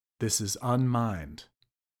This is Unmind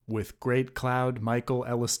with Great Cloud Michael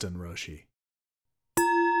Elliston Roshi.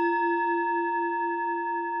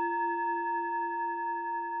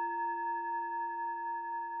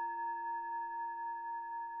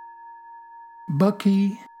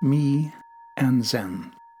 Bucky, me, and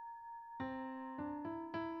Zen.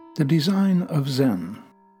 The design of Zen.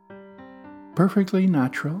 Perfectly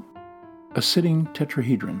natural, a sitting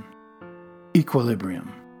tetrahedron.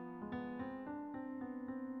 Equilibrium.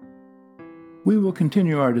 We will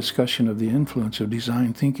continue our discussion of the influence of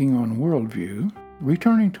design thinking on worldview,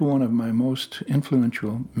 returning to one of my most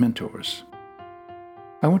influential mentors.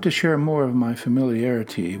 I want to share more of my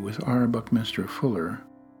familiarity with R. Buckminster Fuller,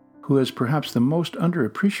 who is perhaps the most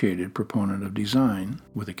underappreciated proponent of design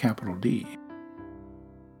with a capital D.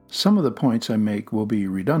 Some of the points I make will be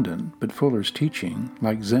redundant, but Fuller's teaching,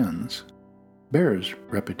 like Zen's, bears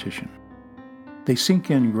repetition. They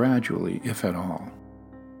sink in gradually, if at all.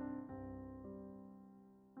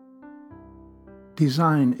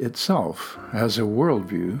 Design itself, as a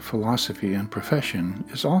worldview, philosophy, and profession,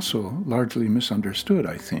 is also largely misunderstood,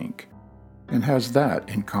 I think, and has that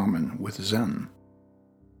in common with Zen.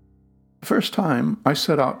 The first time I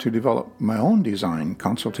set out to develop my own design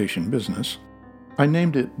consultation business, I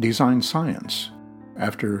named it Design Science,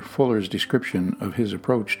 after Fuller's description of his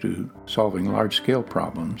approach to solving large-scale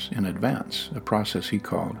problems in advance, a process he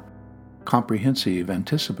called comprehensive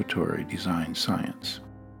anticipatory design science.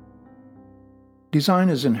 Design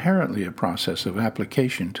is inherently a process of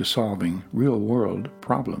application to solving real-world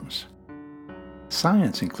problems.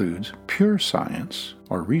 Science includes pure science,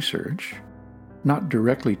 or research, not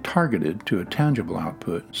directly targeted to a tangible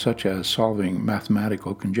output, such as solving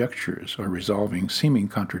mathematical conjectures or resolving seeming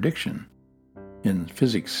contradiction in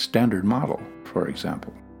physics' standard model, for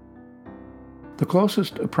example. The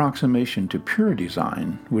closest approximation to pure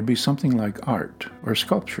design would be something like art or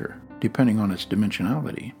sculpture, depending on its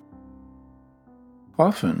dimensionality.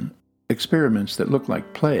 Often, experiments that look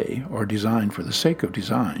like play or design for the sake of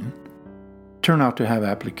design turn out to have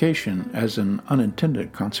application as an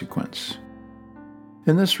unintended consequence.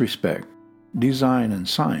 In this respect, design and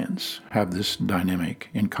science have this dynamic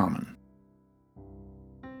in common.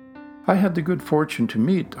 I had the good fortune to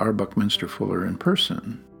meet R. Buckminster Fuller in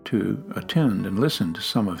person, to attend and listen to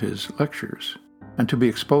some of his lectures, and to be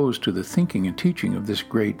exposed to the thinking and teaching of this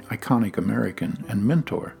great iconic American and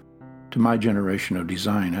mentor to my generation of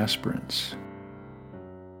design aspirants.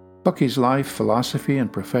 Bucky's life, philosophy,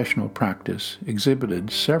 and professional practice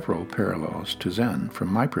exhibited several parallels to Zen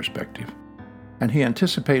from my perspective, and he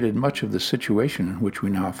anticipated much of the situation in which we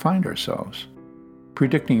now find ourselves,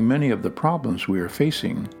 predicting many of the problems we are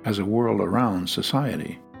facing as a world-around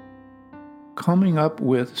society. Coming up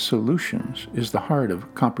with solutions is the heart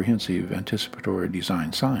of comprehensive anticipatory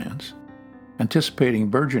design science, anticipating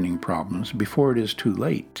burgeoning problems before it is too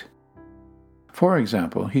late. For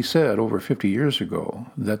example, he said over 50 years ago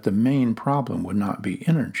that the main problem would not be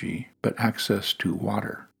energy, but access to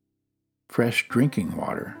water. Fresh drinking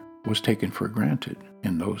water was taken for granted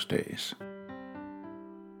in those days.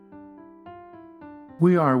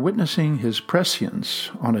 We are witnessing his prescience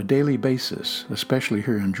on a daily basis, especially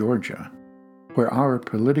here in Georgia, where our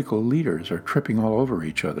political leaders are tripping all over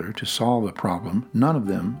each other to solve a problem none of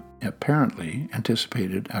them apparently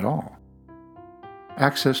anticipated at all.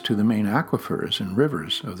 Access to the main aquifers and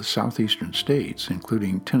rivers of the southeastern states,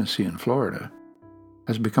 including Tennessee and Florida,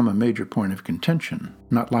 has become a major point of contention,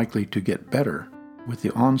 not likely to get better with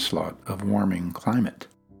the onslaught of warming climate.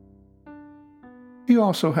 He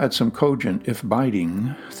also had some cogent, if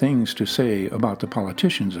biting, things to say about the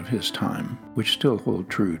politicians of his time, which still hold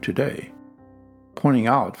true today, pointing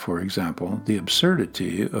out, for example, the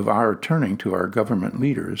absurdity of our turning to our government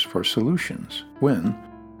leaders for solutions, when,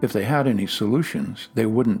 if they had any solutions, they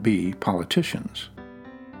wouldn't be politicians.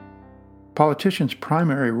 Politicians'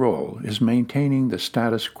 primary role is maintaining the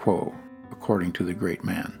status quo, according to the great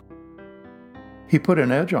man. He put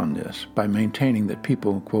an edge on this by maintaining that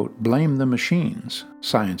people, quote, blame the machines,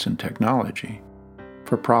 science and technology,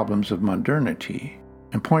 for problems of modernity,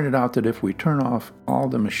 and pointed out that if we turn off all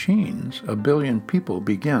the machines, 1 billion people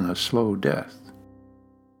begin a slow death.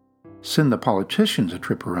 Send the politicians a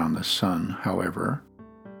trip around the sun, however,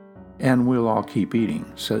 and we'll all keep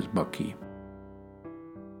eating, says Bucky.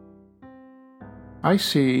 I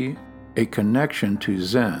see a connection to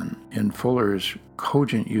Zen in Fuller's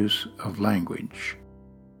cogent use of language,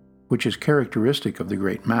 which is characteristic of the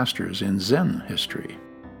great masters in Zen history.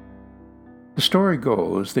 The story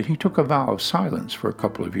goes that he took a vow of silence for a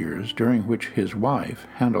couple of years, during which his wife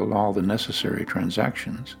handled all the necessary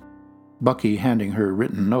transactions, Bucky handing her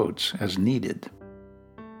written notes as needed.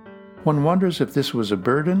 One wonders if this was a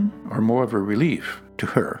burden or more of a relief to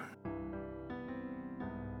her.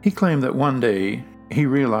 He claimed that one day he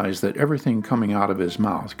realized that everything coming out of his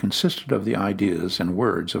mouth consisted of the ideas and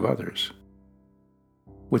words of others.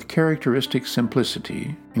 With characteristic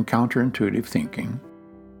simplicity and counterintuitive thinking,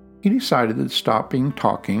 he decided that stopping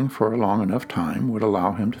talking for a long enough time would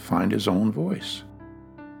allow him to find his own voice.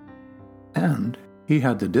 And he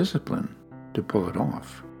had the discipline to pull it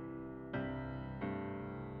off.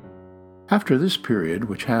 After this period,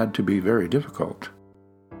 which had to be very difficult,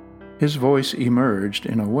 his voice emerged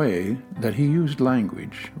in a way that he used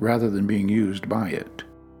language rather than being used by it,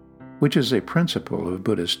 which is a principle of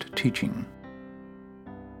Buddhist teaching.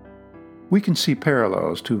 We can see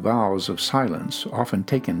parallels to vows of silence often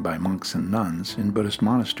taken by monks and nuns in Buddhist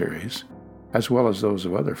monasteries, as well as those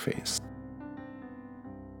of other faiths.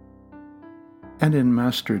 And in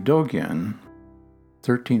Master Dogen,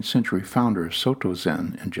 13th century founder of Soto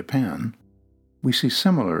Zen in Japan, we see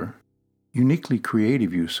similar, uniquely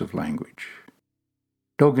creative use of language.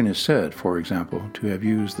 Dogen is said, for example, to have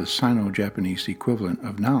used the Sino-Japanese equivalent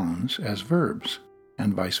of nouns as verbs,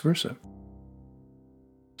 and vice versa.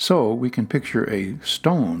 So we can picture a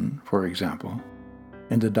stone, for example,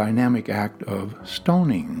 in the dynamic act of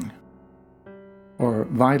stoning, or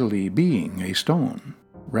vitally being a stone,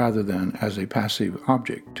 rather than as a passive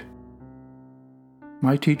object.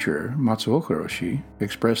 My teacher, Matsuoka Roshi,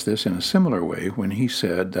 expressed this in a similar way when he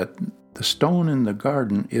said that the stone in the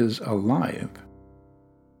garden is alive.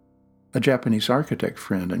 A Japanese architect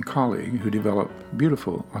friend and colleague who developed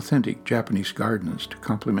beautiful, authentic Japanese gardens to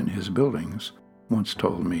complement his buildings once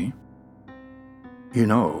told me, "You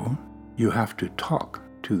know, you have to talk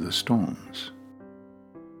to the stones."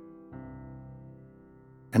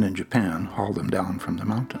 And in Japan, haul them down from the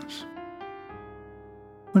mountains.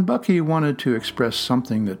 When Bucky wanted to express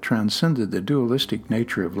something that transcended the dualistic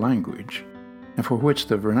nature of language, and for which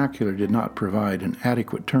the vernacular did not provide an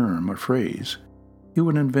adequate term or phrase, he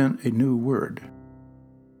would invent a new word.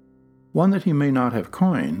 One that he may not have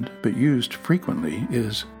coined, but used frequently,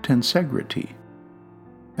 is tensegrity,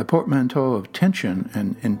 a portmanteau of tension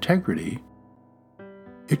and integrity.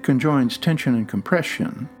 It conjoins tension and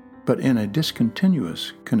compression, but in a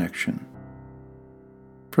discontinuous connection.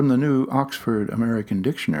 From the New Oxford American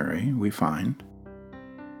Dictionary, we find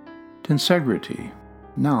tensegrity,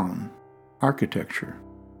 noun, architecture.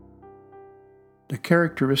 The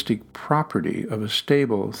characteristic property of a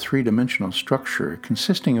stable three-dimensional structure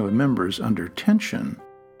consisting of members under tension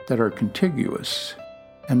that are contiguous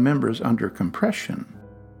and members under compression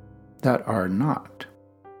that are not.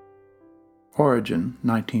 Origin,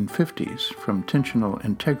 1950s, from Tensional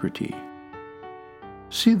Integrity.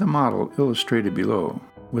 See the model illustrated below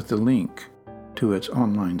with the link to its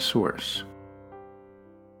online source.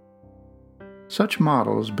 Such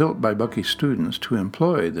models built by Bucky students to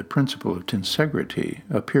employ the principle of tensegrity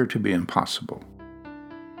appear to be impossible.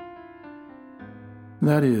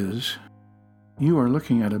 That is, you are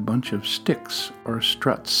looking at a bunch of sticks or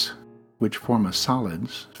struts which form a solid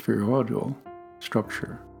spheroidal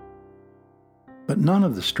structure. But none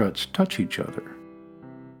of the struts touch each other.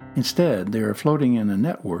 Instead, they are floating in a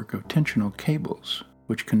network of tensional cables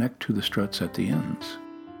which connect to the struts at the ends.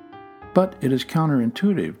 But it is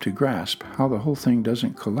counterintuitive to grasp how the whole thing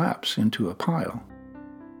doesn't collapse into a pile.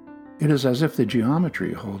 It is as if the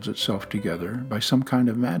geometry holds itself together by some kind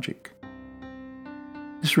of magic.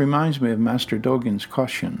 This reminds me of Master Dogen's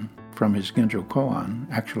caution from his Genjo Koan,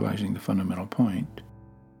 Actualizing the Fundamental Point,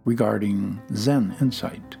 regarding Zen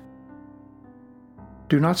insight.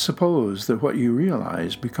 Do not suppose that what you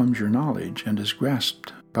realize becomes your knowledge and is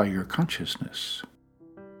grasped by your consciousness.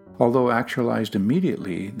 Although actualized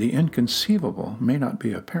immediately, the inconceivable may not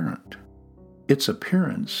be apparent. Its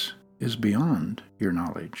appearance is beyond your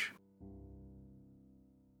knowledge.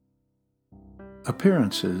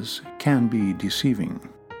 Appearances can be deceiving.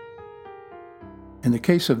 In the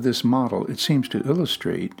case of this model, it seems to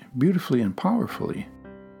illustrate, beautifully and powerfully,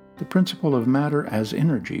 the principle of matter as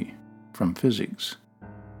energy from physics,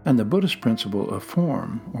 and the Buddhist principle of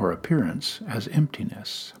form or appearance as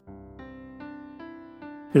emptiness.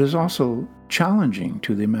 It is also challenging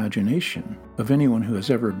to the imagination of anyone who has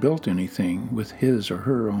ever built anything with his or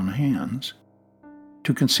her own hands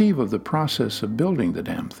to conceive of the process of building the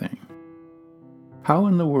damn thing. How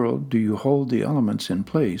in the world do you hold the elements in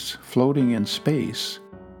place, floating in space,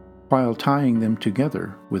 while tying them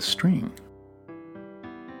together with string?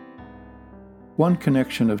 One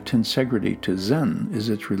connection of tensegrity to Zen is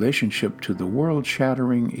its relationship to the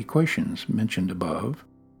world-shattering equations mentioned above,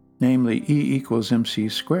 namely E equals mc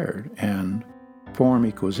squared and form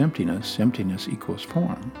equals emptiness, emptiness equals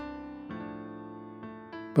form.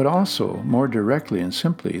 But also, more directly and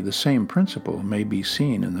simply, the same principle may be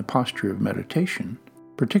seen in the posture of meditation,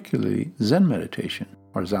 particularly Zen meditation,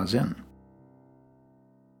 or Zazen.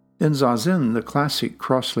 In Zazen, the classic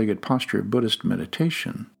cross-legged posture of Buddhist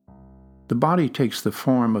meditation, the body takes the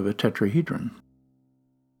form of a tetrahedron.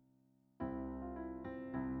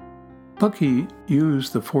 Bucky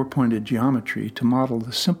used the four-pointed geometry to model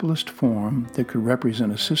the simplest form that could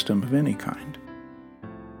represent a system of any kind.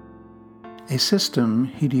 A system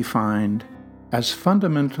he defined as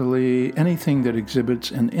fundamentally anything that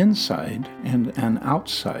exhibits an inside and an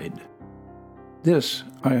outside. This,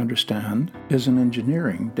 I understand, is an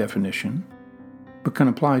engineering definition, but can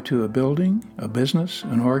apply to a building, a business,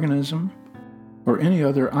 an organism, or any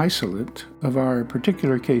other isolate of our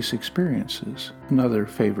particular case experiences, another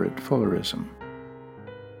favorite Fullerism.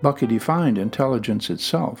 Bucky defined intelligence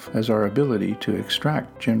itself as our ability to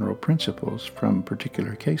extract general principles from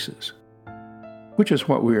particular cases, which is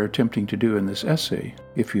what we are attempting to do in this essay,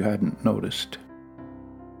 if you hadn't noticed.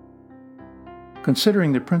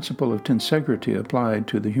 Considering the principle of tensegrity applied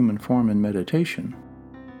to the human form in meditation,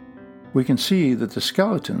 we can see that the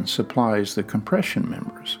skeleton supplies the compression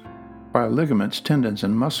members, while ligaments, tendons,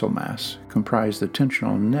 and muscle mass comprise the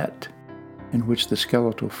tensional net in which the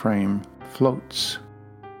skeletal frame floats.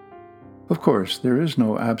 Of course, there is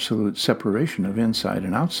no absolute separation of inside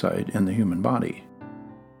and outside in the human body,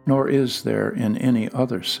 nor is there in any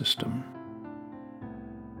other system.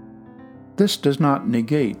 This does not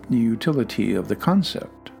negate the utility of the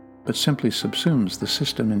concept, but simply subsumes the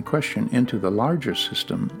system in question into the larger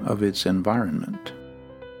system of its environment.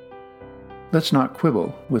 Let's not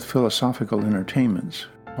quibble with philosophical entertainments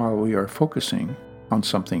while we are focusing on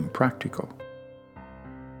something practical.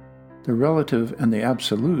 The relative and the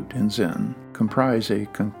absolute in Zen comprise a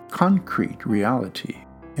concrete reality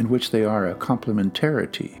in which they are a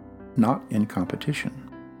complementarity, not in competition.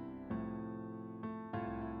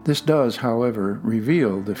 This does, however,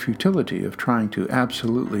 reveal the futility of trying to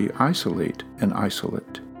absolutely isolate an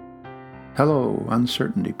isolate. Hello,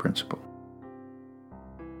 uncertainty principle.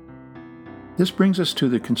 This brings us to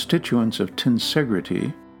the constituents of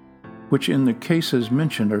tensegrity, which in the cases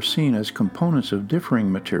mentioned are seen as components of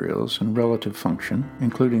differing materials and relative function,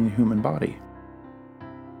 including the human body.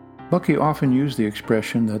 Bucky often used the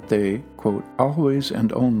expression that they, quote, always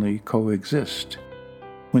and only coexist,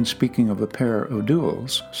 when speaking of a pair of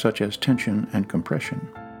duals, such as tension and compression.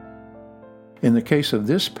 In the case of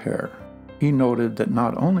this pair, he noted that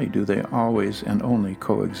not only do they always and only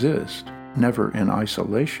coexist, never in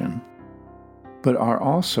isolation, but are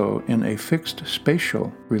also in a fixed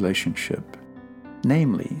spatial relationship.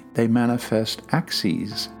 Namely, they manifest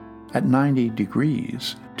axes at 90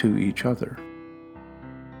 degrees to each other.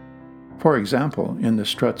 For example, in the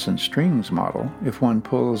struts and strings model, if one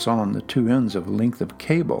pulls on the two ends of a length of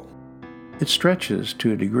cable, it stretches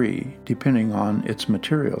to a degree depending on its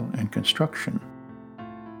material and construction.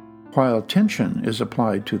 While tension is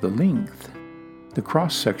applied to the length, the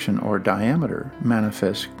cross-section or diameter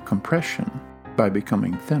manifests compression by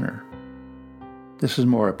becoming thinner. This is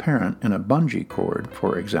more apparent in a bungee cord,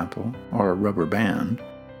 for example, or a rubber band,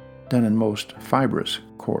 than in most fibrous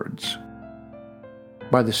cords.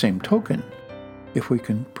 By the same token, if we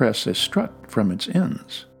compress a strut from its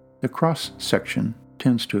ends, the cross-section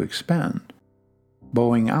tends to expand,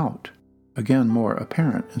 bowing out, again more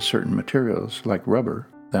apparent in certain materials like rubber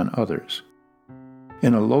than others.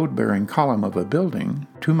 In a load-bearing column of a building,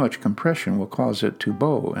 too much compression will cause it to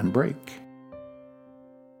bow and break.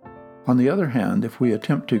 On the other hand, if we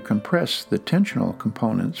attempt to compress the tensional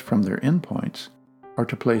components from their endpoints, or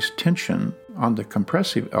to place tension on the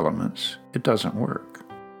compressive elements, it doesn't work.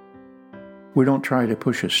 We don't try to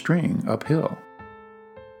push a string uphill.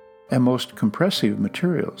 And most compressive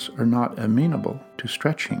materials are not amenable to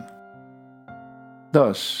stretching.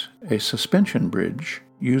 Thus, a suspension bridge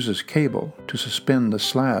uses cable to suspend the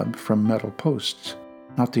slab from metal posts,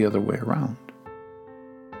 not the other way around.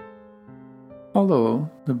 Although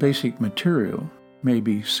the basic material may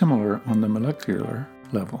be similar on the molecular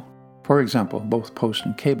level. For example, both posts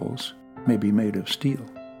and cables may be made of steel.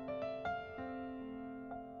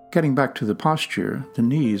 Getting back to the posture, the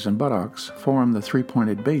knees and buttocks form the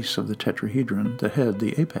three-pointed base of the tetrahedron, the head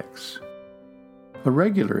the apex. A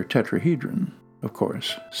regular tetrahedron, of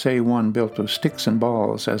course, say one built of sticks and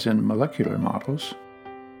balls as in molecular models,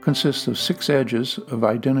 consists of 6 edges of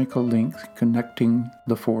identical length connecting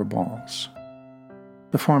the 4 balls.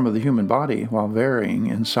 The form of the human body, while varying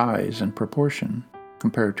in size and proportion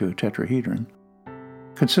compared to a tetrahedron,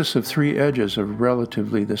 consists of 3 edges of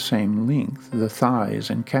relatively the same length, the thighs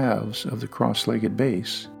and calves of the cross-legged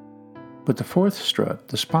base, but the 4th strut,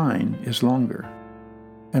 the spine, is longer.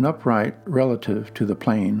 and upright relative to the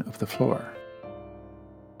plane of the floor.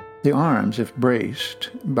 The arms, if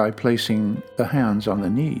braced by placing the hands on the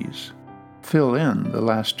knees, fill in the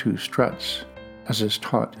last two struts, as is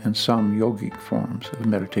taught in some yogic forms of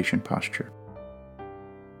meditation posture.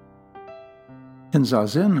 In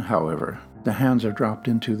Zazen, however, the hands are dropped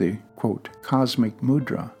into the, quote, cosmic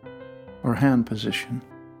mudra, or hand position,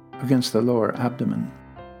 against the lower abdomen,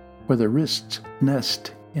 where the wrists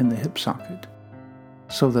nest in the hip socket,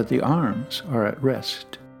 so that the arms are at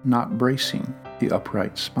rest, not bracing the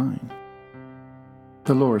upright spine.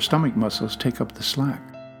 The lower stomach muscles take up the slack,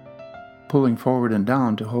 pulling forward and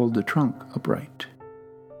down to hold the trunk upright.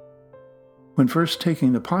 When first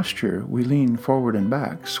taking the posture, we lean forward and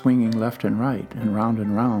back, swinging left and right and round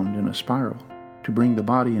in a spiral to bring the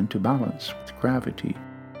body into balance with gravity,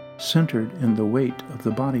 centered in the weight of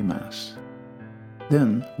the body mass.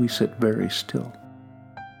 Then we sit very still.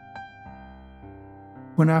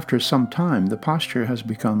 When after some time the posture has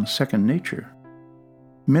become second nature,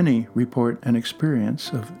 many report an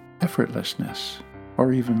experience of effortlessness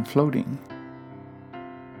or even floating.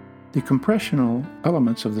 The compressional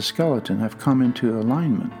elements of the skeleton have come into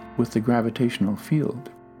alignment with the gravitational field,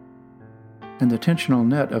 and the tensional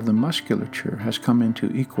net of the musculature has come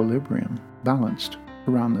into equilibrium, balanced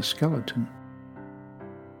around the skeleton.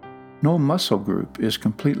 No muscle group is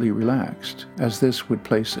completely relaxed, as this would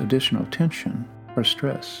place additional tension or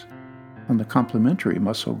stress on the complementary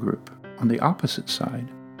muscle group on the opposite side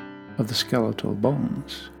of the skeletal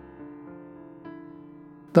bones.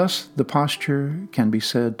 Thus, the posture can be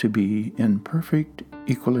said to be in perfect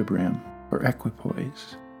equilibrium or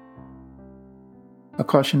equipoise. A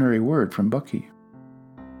cautionary word from Bucky.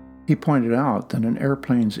 He pointed out that an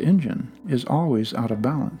airplane's engine is always out of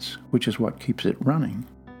balance, which is what keeps it running,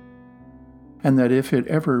 and that if it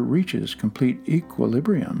ever reaches complete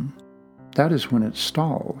equilibrium, that is when it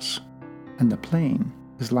stalls, and the plane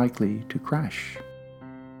is likely to crash.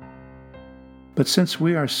 But since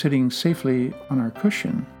we are sitting safely on our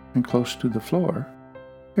cushion and close to the floor,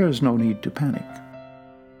 there is no need to panic.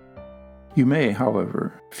 You may,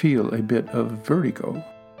 however, feel a bit of vertigo.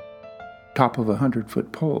 Top of a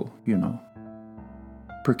 100-foot pole, you know.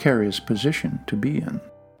 Precarious position to be in.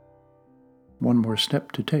 One more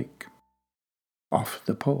step to take. Off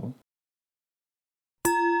the pole.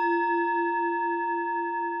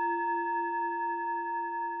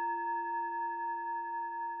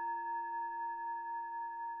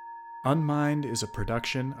 Unmind is a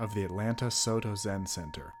production of the Atlanta Soto Zen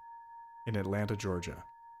Center in Atlanta, Georgia,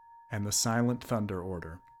 and the Silent Thunder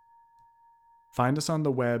Order. Find us on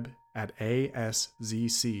the web at ASZC.org.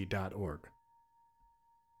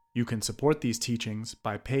 You can support these teachings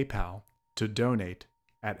by PayPal to donate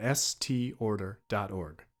at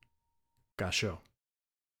STOrder.org. Gasho.